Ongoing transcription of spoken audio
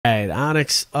All right,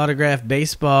 Onyx autograph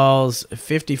baseballs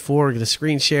 54. Going to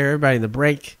screen share everybody in the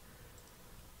break.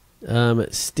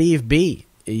 Steve B,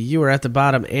 you are at the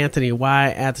bottom. Anthony Y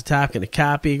at the top. Going to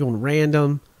copy, going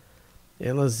random.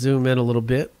 And let's zoom in a little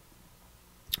bit.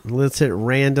 Let's hit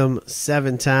random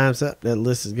 7 times. Oh, that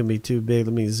list is going to be too big.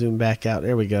 Let me zoom back out.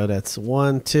 There we go. That's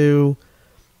 1, 2,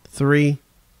 3,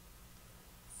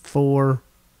 4,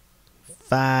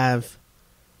 5,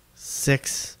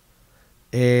 6,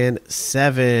 and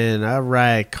 7. All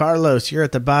right. Carlos, you're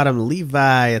at the bottom.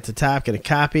 Levi at the top. Going to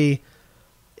copy.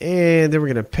 And then we're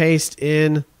going to paste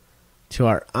in to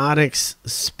our Onyx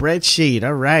spreadsheet.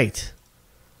 All right.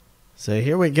 So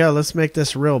here we go. Let's make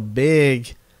this real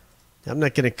big. I'm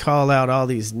not going to call out all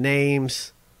these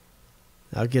names.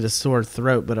 I'll get a sore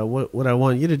throat, but what I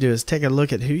want you to do is take a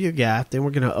look at who you got. Then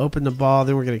we're going to open the ball.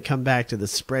 Then we're going to come back to the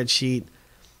spreadsheet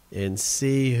and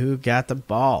see who got the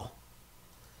ball.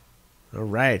 All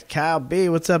right. Kyle B,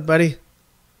 what's up, buddy?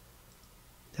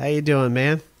 How you doing,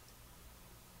 man?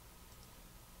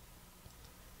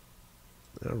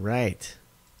 All right.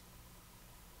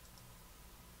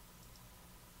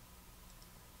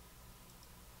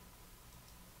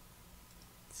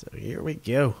 So here we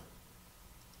go.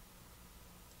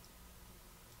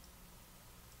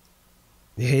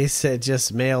 He said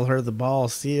just mail her the ball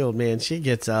sealed, man. She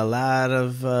gets a lot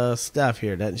of stuff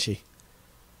here, doesn't she?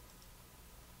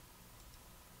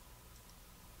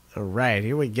 All right,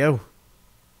 here we go.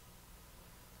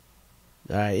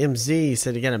 MZ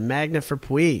said he got a magnet for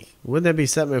Puig. Wouldn't that be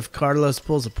something if Carlos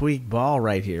pulls a Puig ball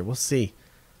right here? We'll see.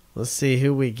 Let's see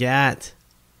who we got.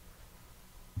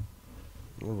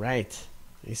 All right.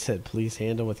 He said, please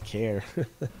handle with care.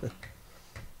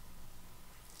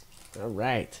 All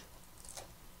right.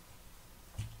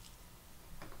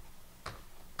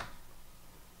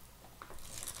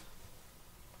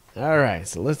 All right,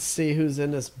 so let's see who's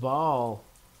in this ball.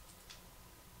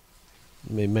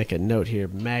 Let me make a note here.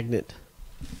 Magnet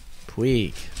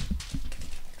Puig.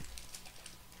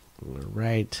 All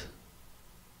right.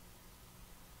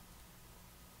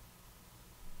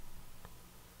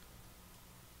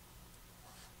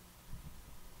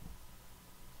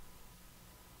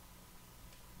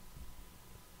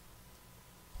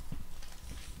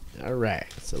 All right,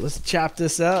 so let's chop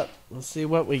this up. Let's see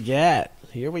what we got.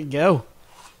 Here we go.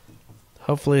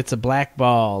 Hopefully it's a black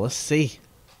ball. Let's see.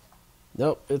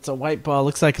 Nope, it's a white ball.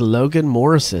 Looks like Logan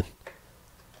Morrison.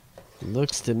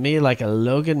 Looks to me like a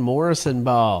Logan Morrison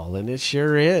ball, and it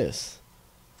sure is.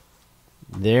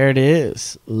 There it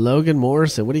is. Logan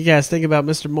Morrison. What do you guys think about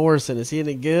Mr. Morrison? Is he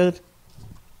any good?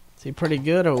 Is he pretty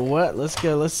good or what? Let's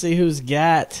go. Let's see who's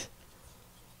got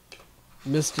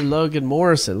Mr. Logan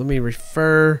Morrison. Let me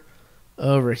refer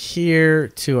over here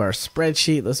to our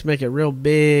spreadsheet. Let's make it real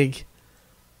big.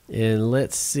 And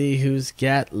let's see who's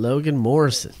got Logan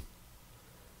Morrison.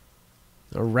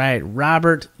 All right,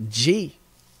 Robert G.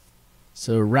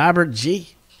 So Robert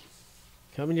G.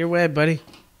 Coming your way, buddy.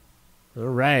 All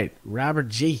right, Robert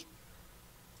G.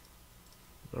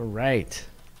 All right.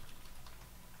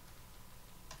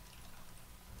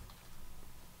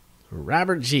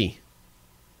 Robert G.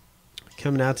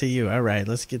 Coming out to you. All right,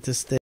 let's get this thing.